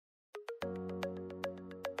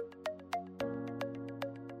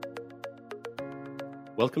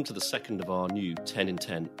Welcome to the second of our new 10 in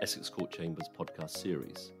 10 Essex Court Chambers podcast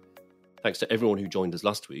series. Thanks to everyone who joined us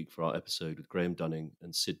last week for our episode with Graham Dunning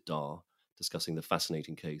and Sid Dar discussing the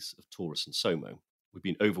fascinating case of Taurus and Somo. We've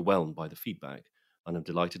been overwhelmed by the feedback and I'm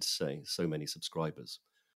delighted to say so many subscribers.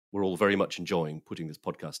 We're all very much enjoying putting this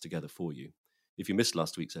podcast together for you. If you missed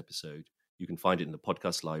last week's episode, you can find it in the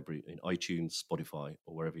podcast library in iTunes, Spotify,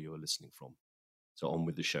 or wherever you are listening from. So on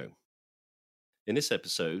with the show. In this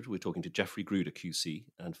episode, we're talking to Geoffrey Gruder QC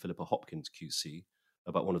and Philippa Hopkins QC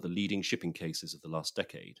about one of the leading shipping cases of the last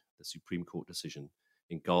decade, the Supreme Court decision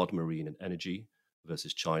in Guard Marine and Energy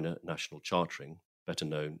versus China National Chartering, better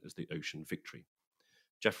known as the Ocean Victory.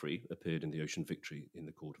 Geoffrey appeared in the Ocean Victory in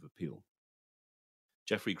the Court of Appeal.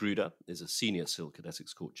 Geoffrey Gruder is a senior silk at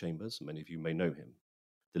Essex Court Chambers. Many of you may know him.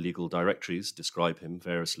 The legal directories describe him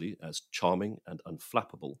variously as charming and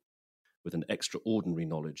unflappable, with an extraordinary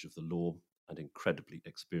knowledge of the law and incredibly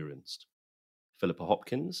experienced. Philippa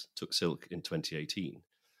Hopkins took silk in 2018.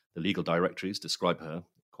 The legal directories describe her,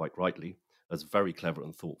 quite rightly, as very clever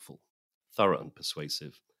and thoughtful, thorough and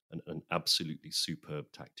persuasive, and an absolutely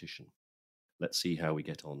superb tactician. Let's see how we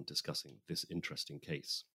get on discussing this interesting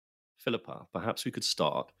case. Philippa, perhaps we could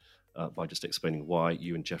start by just explaining why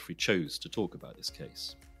you and Geoffrey chose to talk about this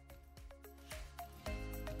case.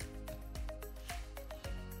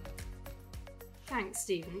 Thanks,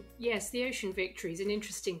 Stephen. Yes, the Ocean Victory is an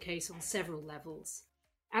interesting case on several levels.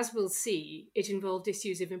 As we'll see, it involved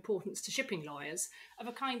issues of importance to shipping lawyers, of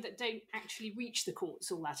a kind that don't actually reach the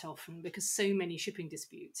courts all that often because so many shipping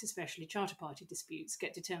disputes, especially charter party disputes,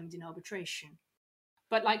 get determined in arbitration.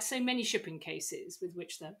 But like so many shipping cases with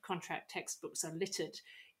which the contract textbooks are littered,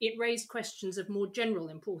 it raised questions of more general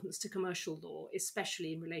importance to commercial law,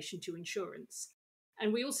 especially in relation to insurance.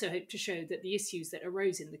 And we also hope to show that the issues that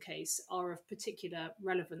arose in the case are of particular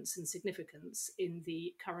relevance and significance in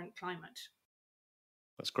the current climate.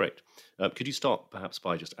 That's great. Could you start perhaps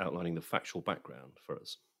by just outlining the factual background for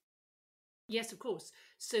us? Yes, of course.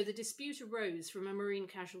 So the dispute arose from a marine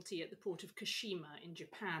casualty at the port of Kashima in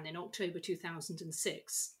Japan in October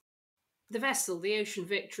 2006. The vessel, the Ocean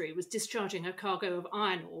Victory, was discharging her cargo of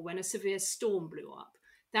iron ore when a severe storm blew up.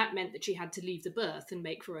 That meant that she had to leave the berth and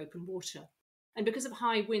make for open water. And because of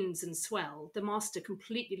high winds and swell, the master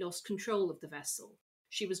completely lost control of the vessel.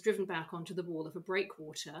 She was driven back onto the wall of a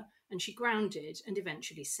breakwater, and she grounded and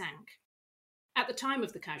eventually sank. At the time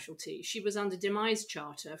of the casualty, she was under demise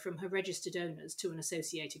charter from her registered owners to an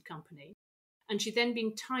associated company, and she'd then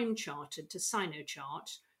been time chartered to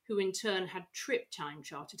Sinochart, who in turn had trip time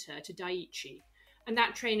chartered her to Daiichi. And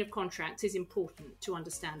that train of contracts is important to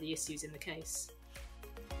understand the issues in the case.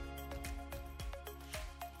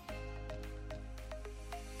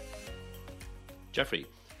 Geoffrey,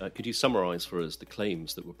 could you summarise for us the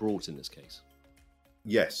claims that were brought in this case?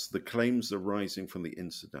 Yes, the claims arising from the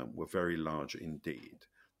incident were very large indeed.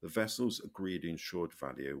 The vessel's agreed insured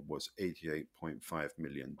value was $88.5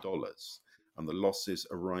 million, and the losses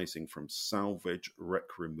arising from salvage,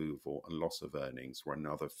 wreck removal, and loss of earnings were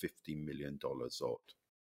another $50 million odd.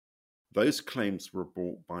 Those claims were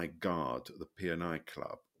brought by Guard, the P&I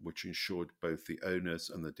Club, which insured both the owners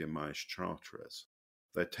and the demise charterers.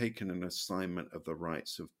 They'd taken an assignment of the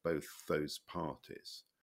rights of both those parties.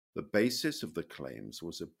 The basis of the claims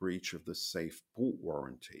was a breach of the safe port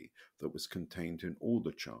warranty that was contained in all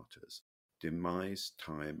the charters, demise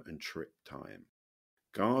time and trip time.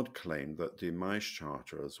 Guard claimed that demise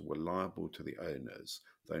charterers were liable to the owners,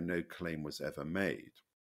 though no claim was ever made.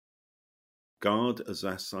 Guard, as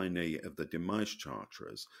assignee of the demise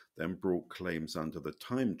charterers, then brought claims under the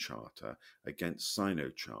time charter against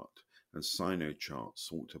Sinochart, and Sinochart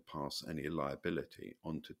sought to pass any liability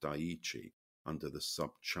onto Daiichi under the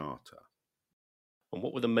sub-charter. And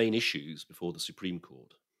what were the main issues before the Supreme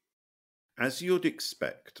Court? As you'd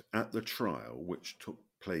expect, at the trial, which took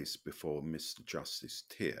place before Mr. Justice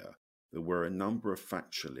Tier, there were a number of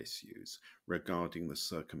factual issues regarding the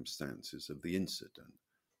circumstances of the incident.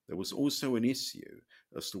 There was also an issue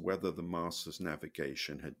as to whether the master's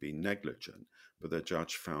navigation had been negligent, but the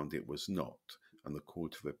judge found it was not, and the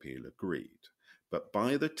Court of Appeal agreed. But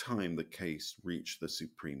by the time the case reached the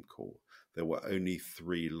Supreme Court, there were only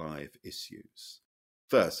 3 live issues.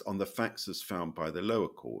 First, on the facts as found by the lower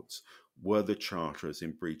courts, were the charterers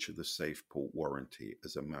in breach of the safe port warranty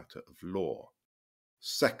as a matter of law?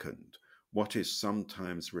 Second, what is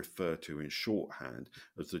sometimes referred to in shorthand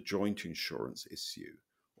as the joint insurance issue,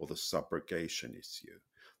 or the subrogation issue.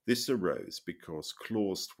 This arose because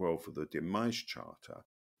Clause 12 of the Demise Charter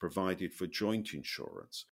provided for joint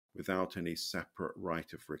insurance without any separate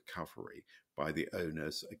right of recovery by the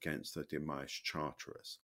owners against the demise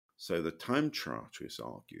charterers. So the time charterers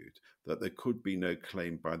argued that there could be no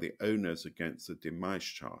claim by the owners against the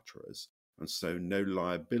demised charterers, and so no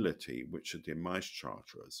liability which the demised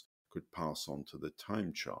charterers could pass on to the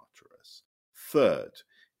time charterers. Third,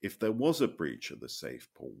 if there was a breach of the Safe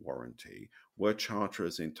Port warranty, were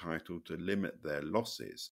charterers entitled to limit their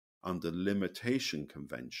losses under the Limitation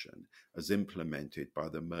Convention as implemented by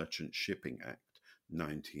the Merchant Shipping Act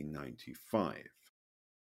 1995?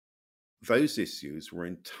 Those issues were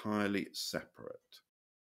entirely separate.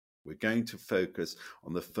 We're going to focus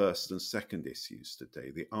on the first and second issues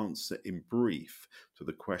today. The answer in brief to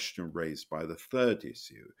the question raised by the third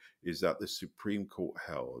issue is that the Supreme Court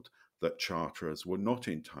held that charterers were not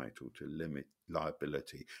entitled to limit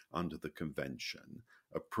liability under the Convention,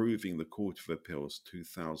 approving the Court of Appeal's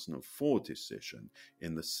 2004 decision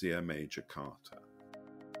in the CMA Jakarta.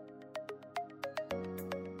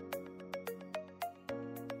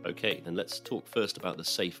 Okay, then let's talk first about the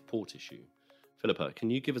safe port issue. Philippa, can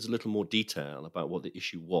you give us a little more detail about what the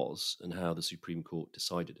issue was and how the Supreme Court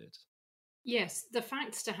decided it? Yes, the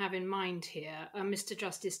facts to have in mind here are Mr.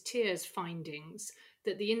 Justice Tear's findings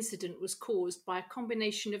that the incident was caused by a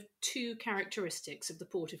combination of two characteristics of the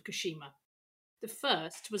port of Kashima. The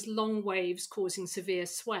first was long waves causing severe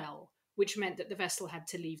swell, which meant that the vessel had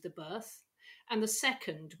to leave the berth, and the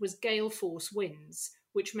second was gale force winds,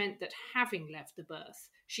 which meant that having left the berth,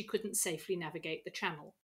 she couldn't safely navigate the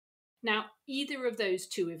channel. Now, either of those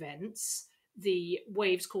two events, the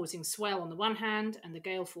waves causing swell on the one hand and the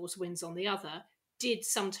gale force winds on the other, did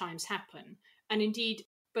sometimes happen, and indeed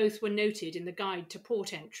both were noted in the Guide to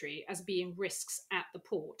Port Entry as being risks at the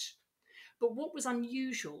port. But what was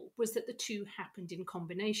unusual was that the two happened in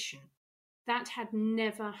combination. That had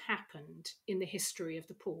never happened in the history of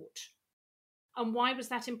the port. And why was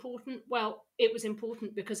that important? Well, it was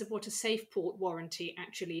important because of what a safe port warranty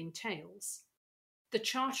actually entails. The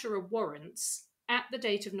charterer warrants, at the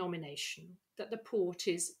date of nomination, that the port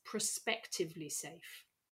is prospectively safe.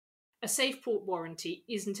 A safe port warranty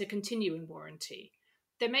isn't a continuing warranty.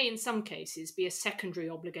 There may in some cases be a secondary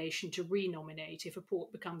obligation to renominate if a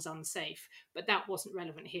port becomes unsafe, but that wasn't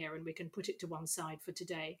relevant here and we can put it to one side for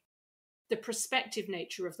today. The prospective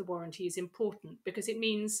nature of the warranty is important because it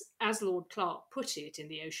means, as Lord Clark put it in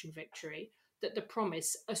the Ocean Victory, that the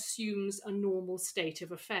promise assumes a normal state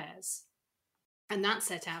of affairs. And that's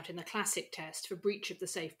set out in the classic test for breach of the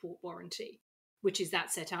safe port warranty, which is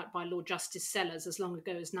that set out by Lord Justice Sellers as long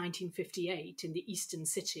ago as 1958 in the Eastern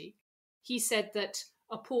City. He said that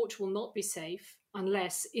a port will not be safe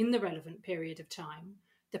unless, in the relevant period of time,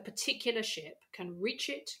 the particular ship can reach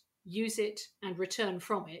it, use it, and return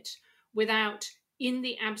from it without, in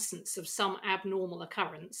the absence of some abnormal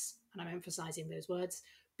occurrence, and I'm emphasising those words,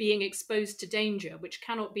 being exposed to danger which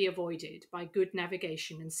cannot be avoided by good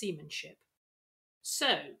navigation and seamanship.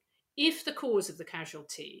 So, if the cause of the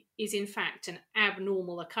casualty is in fact an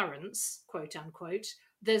abnormal occurrence, quote unquote,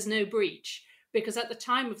 there's no breach, because at the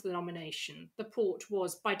time of the nomination, the port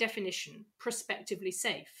was, by definition, prospectively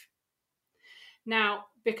safe. Now,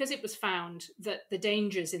 because it was found that the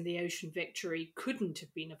dangers in the Ocean Victory couldn't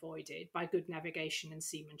have been avoided by good navigation and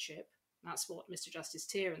seamanship, that's what Mr. Justice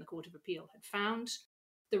Tear and the Court of Appeal had found,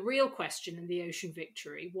 the real question in the Ocean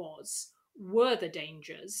Victory was, were the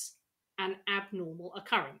dangers an abnormal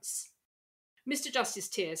occurrence? Mr. Justice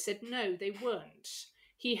Tear said no, they weren't.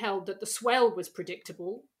 He held that the swell was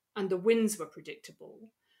predictable and the winds were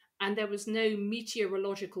predictable, and there was no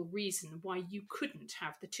meteorological reason why you couldn't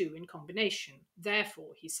have the two in combination.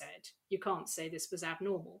 Therefore, he said, you can't say this was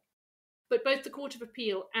abnormal. But both the Court of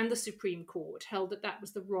Appeal and the Supreme Court held that that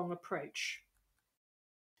was the wrong approach.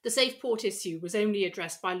 The safe port issue was only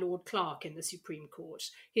addressed by Lord Clark in the Supreme Court.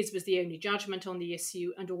 His was the only judgment on the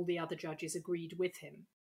issue, and all the other judges agreed with him.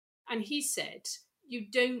 And he said, you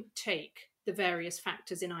don't take the various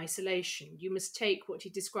factors in isolation. You must take what he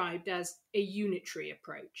described as a unitary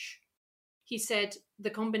approach. He said the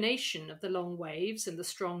combination of the long waves and the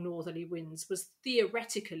strong northerly winds was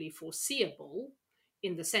theoretically foreseeable,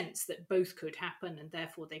 in the sense that both could happen and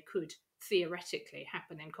therefore they could theoretically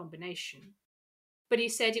happen in combination. But he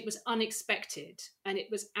said it was unexpected and it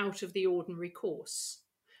was out of the ordinary course.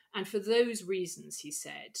 And for those reasons, he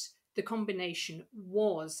said, the combination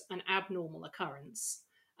was an abnormal occurrence,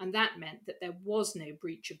 and that meant that there was no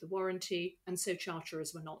breach of the warranty, and so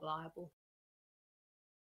charterers were not liable.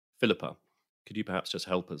 Philippa, could you perhaps just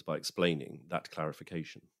help us by explaining that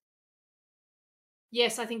clarification?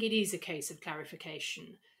 Yes, I think it is a case of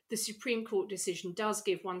clarification. The Supreme Court decision does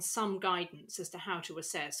give one some guidance as to how to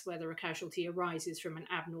assess whether a casualty arises from an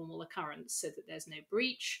abnormal occurrence so that there's no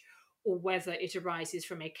breach, or whether it arises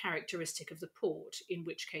from a characteristic of the port, in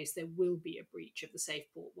which case there will be a breach of the Safe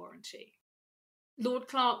Port Warranty. Lord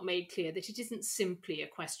Clarke made clear that it isn't simply a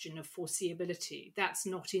question of foreseeability. That's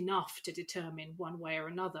not enough to determine one way or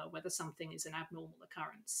another whether something is an abnormal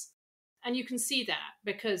occurrence. And you can see that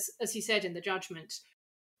because, as he said in the judgment,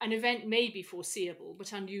 an event may be foreseeable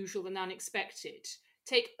but unusual and unexpected.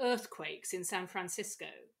 Take earthquakes in San Francisco.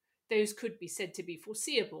 Those could be said to be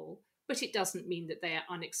foreseeable, but it doesn't mean that they are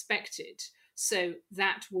unexpected. So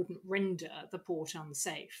that wouldn't render the port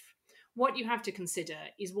unsafe. What you have to consider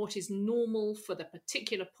is what is normal for the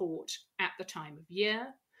particular port at the time of year.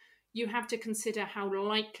 You have to consider how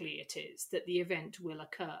likely it is that the event will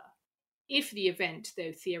occur. If the event,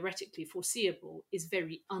 though theoretically foreseeable, is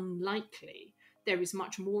very unlikely, there is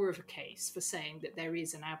much more of a case for saying that there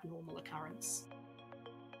is an abnormal occurrence.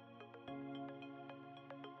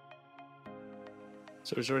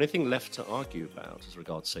 So is there anything left to argue about as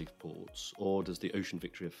regards safe ports, or does the Ocean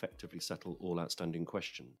Victory effectively settle all outstanding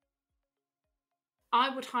questions? I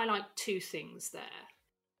would highlight two things there.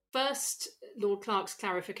 First, Lord Clarke's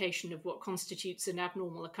clarification of what constitutes an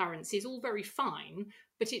abnormal occurrence is all very fine,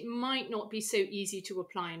 but it might not be so easy to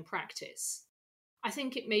apply in practice. I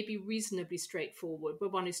think it may be reasonably straightforward where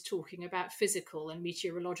one is talking about physical and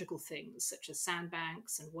meteorological things such as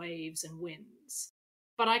sandbanks and waves and winds.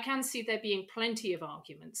 But I can see there being plenty of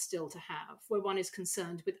arguments still to have where one is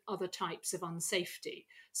concerned with other types of unsafety,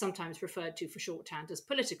 sometimes referred to for shorthand as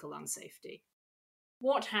political unsafety.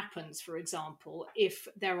 What happens, for example, if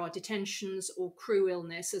there are detentions or crew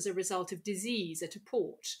illness as a result of disease at a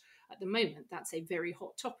port? At the moment, that's a very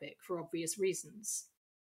hot topic for obvious reasons.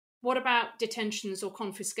 What about detentions or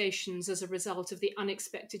confiscations as a result of the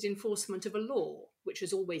unexpected enforcement of a law, which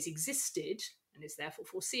has always existed and is therefore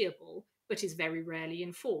foreseeable, but is very rarely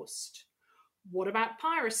enforced? What about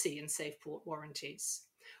piracy and safe port warranties?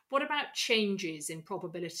 What about changes in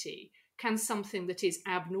probability? Can something that is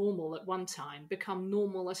abnormal at one time become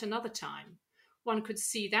normal at another time? One could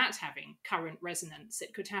see that having current resonance.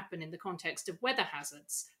 It could happen in the context of weather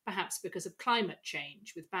hazards, perhaps because of climate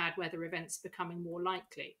change, with bad weather events becoming more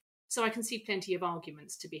likely. So I can see plenty of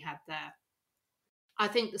arguments to be had there. I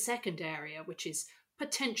think the second area, which is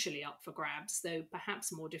potentially up for grabs, though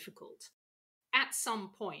perhaps more difficult, at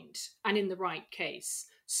some point, and in the right case,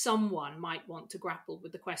 someone might want to grapple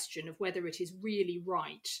with the question of whether it is really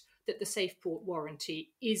right that the Safe Port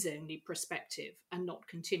Warranty is only prospective and not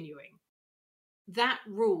continuing. That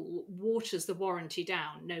rule waters the warranty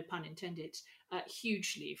down, no pun intended,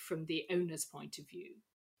 hugely from the owner's point of view.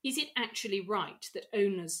 Is it actually right that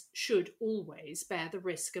owners should always bear the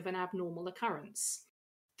risk of an abnormal occurrence?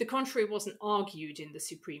 The contrary wasn't argued in the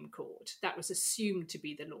Supreme Court. That was assumed to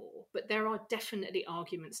be the law, but there are definitely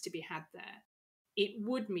arguments to be had there. It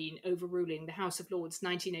would mean overruling the House of Lords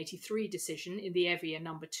 1983 decision in the Evier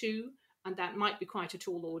No. 2, and that might be quite a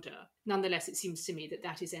tall order. Nonetheless, it seems to me that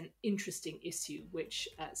that is an interesting issue which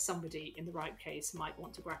somebody in the right case might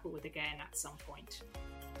want to grapple with again at some point.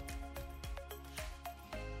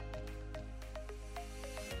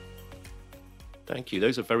 Thank you.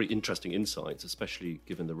 Those are very interesting insights, especially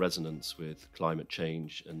given the resonance with climate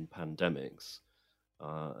change and pandemics,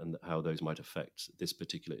 and how those might affect this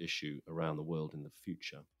particular issue around the world in the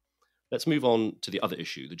future. Let's move on to the other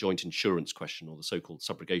issue, the joint insurance question, or the so-called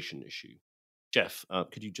subrogation issue. Jeff,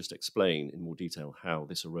 could you just explain in more detail how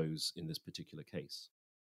this arose in this particular case?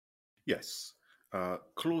 Yes.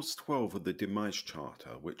 Clause 12 of the Demise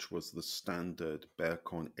Charter, which was the standard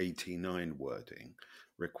BERCON 89 wording,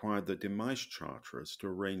 required the Demise Charterers to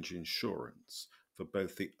arrange insurance for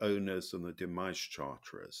both the owners and the Demise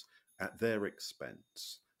Charterers at their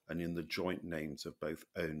expense and in the joint names of both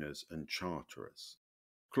owners and charterers.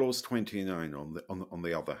 Clause 29, on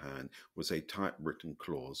the other hand, was a typewritten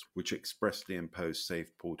clause which expressly imposed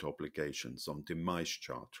safe port obligations on Demise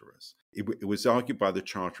Charterers. It was argued by the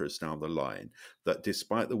charterers down the line that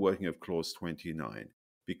despite the working of Clause 29,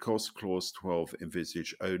 because Clause 12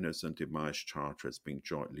 envisaged owners and Demise Charterers being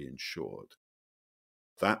jointly insured,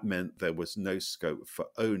 that meant there was no scope for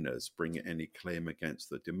owners bringing any claim against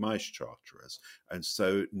the Demise Charterers, and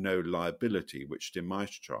so no liability which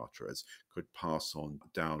Demise Charterers could pass on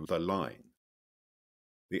down the line.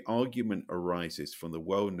 The argument arises from the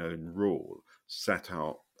well-known rule set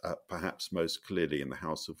out perhaps most clearly in the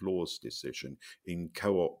House of Lords decision in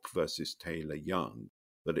Co-op versus Taylor-Young,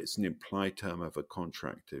 that it's an implied term of a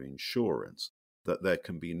contract of insurance that there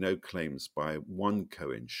can be no claims by one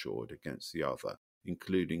co-insured against the other,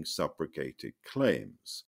 including subrogated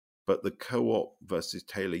claims. But the Co-op versus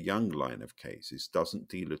Taylor-Young line of cases doesn't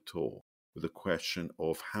deal at all with the question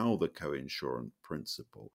of how the co-insurance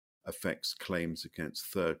principle affects claims against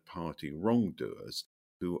third-party wrongdoers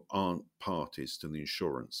who aren't parties to the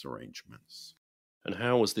insurance arrangements. And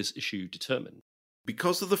how was this issue determined?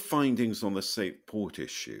 Because of the findings on the safe port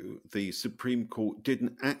issue, the Supreme Court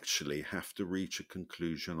didn't actually have to reach a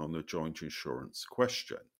conclusion on the joint insurance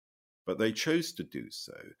question, but they chose to do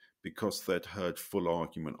so because they'd heard full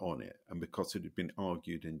argument on it and because it had been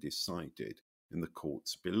argued and decided in the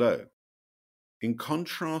courts below. In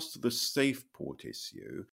contrast to the safe port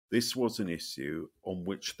issue, this was an issue on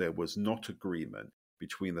which there was not agreement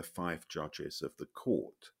between the 5 judges of the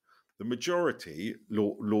court. The majority,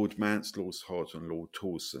 Lord Mance, Lord Hodge and Lord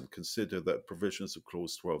Torson, considered that provisions of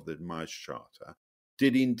Clause 12 of the Demise Charter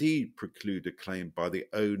did indeed preclude a claim by the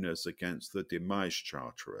owners against the demise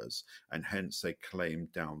charterers, and hence a claim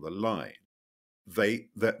down the line. They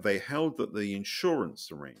held that the insurance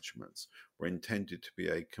arrangements were intended to be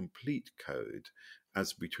a complete code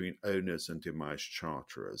as between owners and demise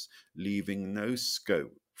charterers, leaving no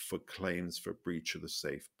scope for claims for breach of the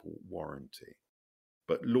safe port warranty.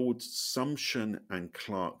 But Lords Sumption and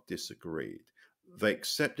Clark disagreed. They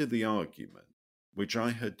accepted the argument, which I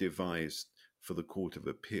had devised for the Court of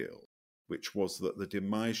Appeal, which was that the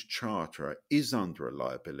demise charterer is under a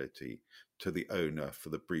liability to the owner for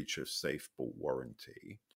the breach of safe port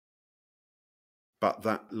warranty, but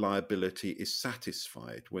that liability is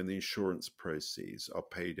satisfied when the insurance proceeds are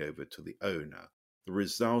paid over to the owner. The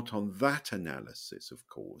result on that analysis, of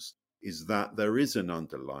course, is that there is an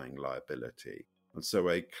underlying liability, and so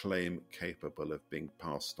a claim capable of being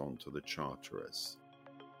passed on to the charterers.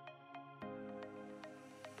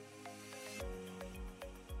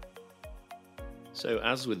 So,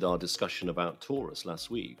 as with our discussion about Taurus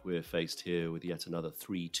last week, we're faced here with yet another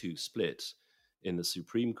 3-2 split in the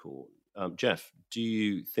Supreme Court. Jeff, do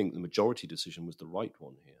you think the majority decision was the right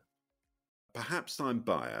one here? Perhaps I'm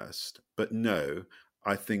biased, but no,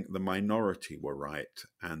 I think the minority were right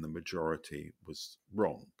and the majority was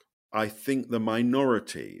wrong. I think the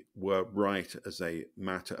minority were right as a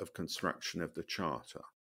matter of construction of the Charter.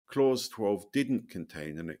 Clause 12 didn't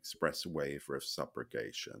contain an express waiver of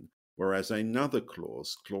subrogation, whereas another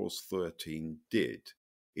clause, Clause 13, did.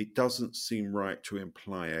 It doesn't seem right to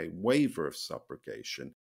imply a waiver of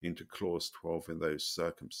subrogation into Clause 12 in those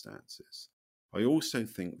circumstances. I also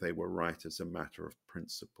think they were right as a matter of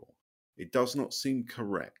principle. It does not seem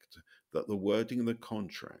correct that the wording of the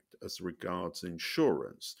contract as regards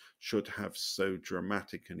insurance should have so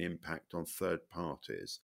dramatic an impact on third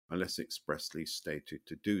parties unless expressly stated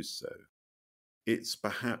to do so. It's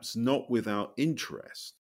perhaps not without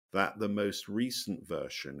interest that the most recent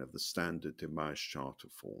version of the standard demise charter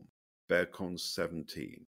form, Bearcons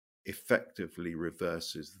 17, effectively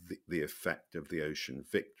reverses the effect of the Ocean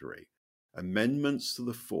Victory. Amendments to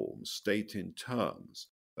the form state in terms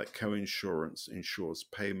that coinsurance ensures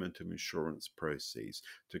payment of insurance proceeds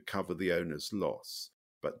to cover the owner's loss,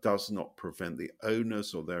 but does not prevent the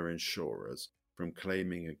owners or their insurers from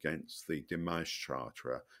claiming against the demise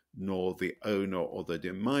charterer, nor the owner or the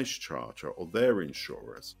demise charterer or their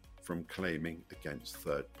insurers from claiming against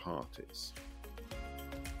third parties.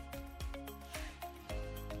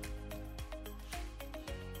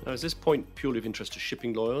 Now, is this point purely of interest to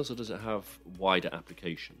shipping lawyers, or does it have wider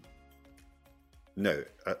application? No,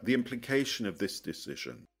 the implication of this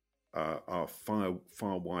decision are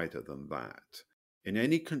far wider than that. In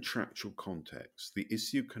any contractual context, the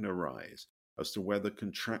issue can arise as to whether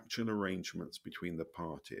contractual arrangements between the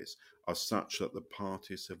parties are such that the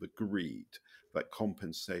parties have agreed that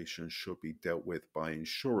compensation should be dealt with by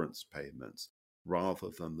insurance payments rather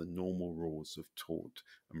than the normal rules of tort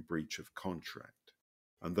and breach of contract.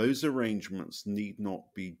 And those arrangements need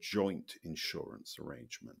not be joint insurance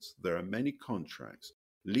arrangements. There are many contracts,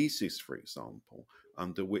 leases for example,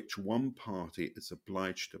 under which one party is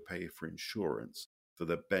obliged to pay for insurance for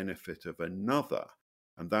the benefit of another,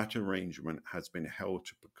 and that arrangement has been held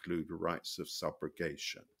to preclude rights of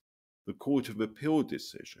subrogation. The Court of Appeal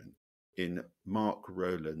decision in Mark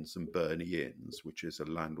Rowlands and Bernie Inns, which is a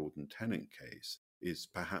landlord and tenant case, is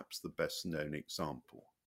perhaps the best known example.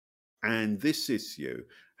 And this issue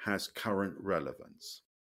has current relevance.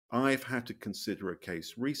 I've had to consider a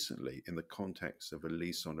case recently in the context of a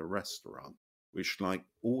lease on a restaurant, which, like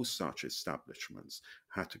all such establishments,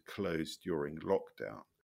 had to close during lockdown.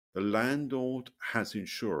 The landlord has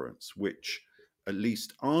insurance, which, at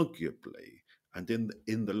least arguably, and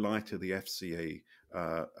in the light of the FCA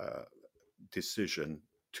decision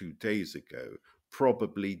 2 days ago,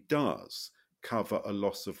 probably does cover a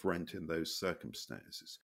loss of rent in those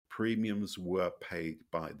circumstances. Premiums were paid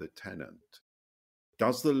by the tenant.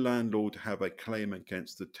 Does the landlord have a claim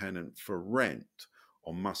against the tenant for rent,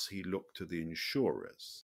 or must he look to the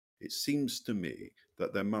insurers? it seems to me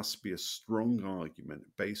that there must be a strong argument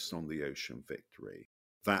based on the Ocean Victory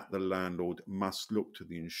that the landlord must look to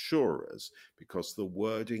the insurers because the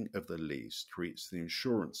wording of the lease treats the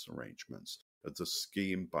insurance arrangements as a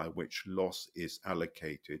scheme by which loss is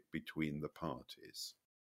allocated between the parties.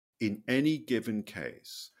 In any given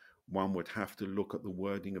case, one would have to look at the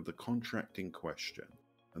wording of the contract in question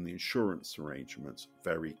and the insurance arrangements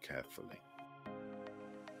very carefully.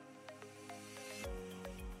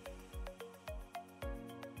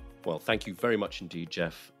 Well, thank you very much indeed,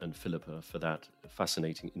 Jeff and Philippa, for that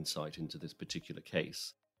fascinating insight into this particular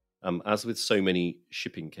case. As with so many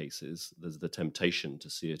shipping cases, there's the temptation to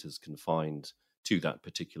see it as confined to that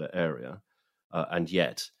particular area, and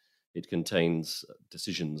yet it contains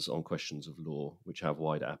decisions on questions of law which have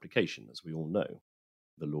wider application, as we all know.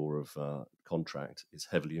 The law of contract is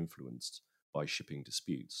heavily influenced by shipping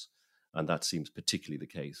disputes, and that seems particularly the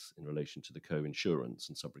case in relation to the co-insurance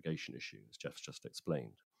and subrogation issue, as Jeff's just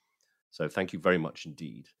explained. So thank you very much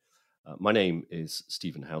indeed. My name is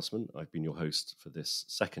Stephen Houseman. I've been your host for this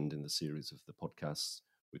second in the series of the podcasts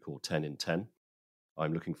we call 10 in 10.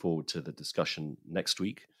 I'm looking forward to the discussion next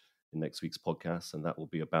week, in next week's podcast, and that will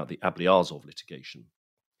be about the Ablyazov litigation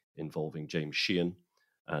involving James Sheehan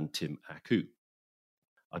and Tim Aku.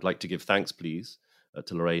 I'd like to give thanks, please,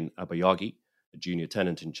 to Lorraine Abayagi, a junior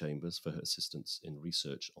tenant in Chambers, for her assistance in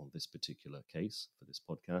research on this particular case for this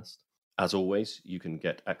podcast. As always, you can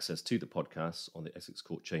get access to the podcasts on the Essex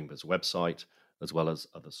Court Chambers website, as well as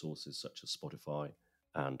other sources such as Spotify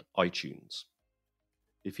and iTunes.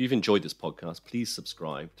 If you've enjoyed this podcast, please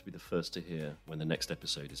subscribe to be the first to hear when the next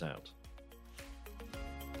episode is out.